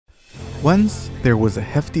Once there was a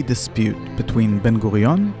hefty dispute between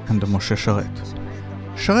Ben-Gurion and Moshe Sharet.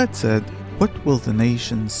 Sharet said, "What will the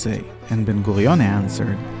nations say?" And Ben-Gurion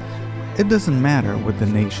answered, "It doesn't matter what the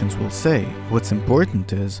nations will say. What's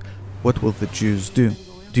important is, what will the Jews do?"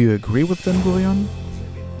 Do you agree with Ben-Gurion?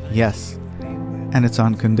 Yes. And it's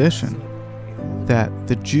on condition that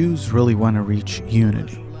the Jews really want to reach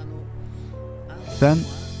unity. Then,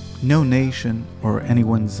 no nation or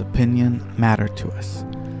anyone's opinion matter to us.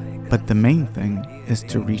 But the main thing is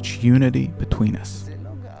to reach unity between us.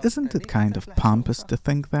 Isn't it kind of pompous to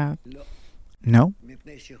think that? No,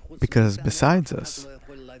 because besides us,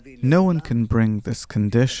 no one can bring this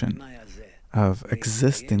condition of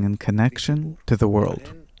existing in connection to the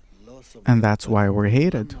world. And that's why we're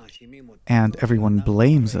hated. And everyone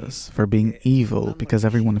blames us for being evil because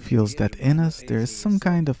everyone feels that in us there is some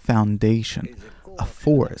kind of foundation, a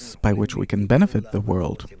force by which we can benefit the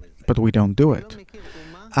world, but we don't do it.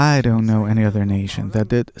 I don't know any other nation that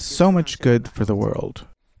did so much good for the world.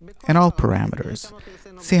 In all parameters.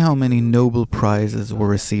 See how many Nobel Prizes were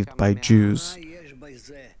received by Jews.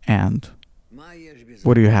 And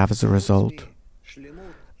what do you have as a result?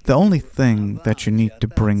 The only thing that you need to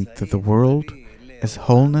bring to the world is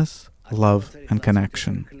wholeness, love, and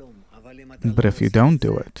connection. But if you don't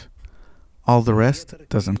do it, all the rest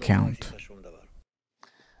doesn't count.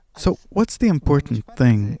 So what's the important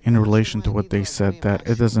thing in relation to what they said, that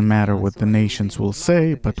it doesn't matter what the nations will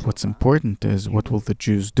say, but what's important is what will the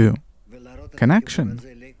Jews do? Connection.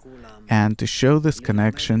 And to show this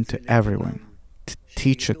connection to everyone, to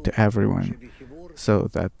teach it to everyone, so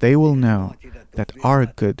that they will know that our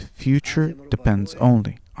good future depends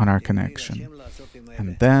only on our connection.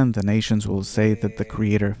 And then the nations will say that the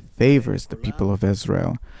Creator favors the people of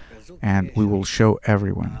Israel, and we will show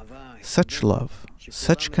everyone such love,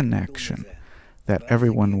 such connection, that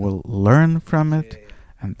everyone will learn from it,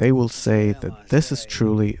 and they will say that this is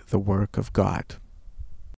truly the work of God.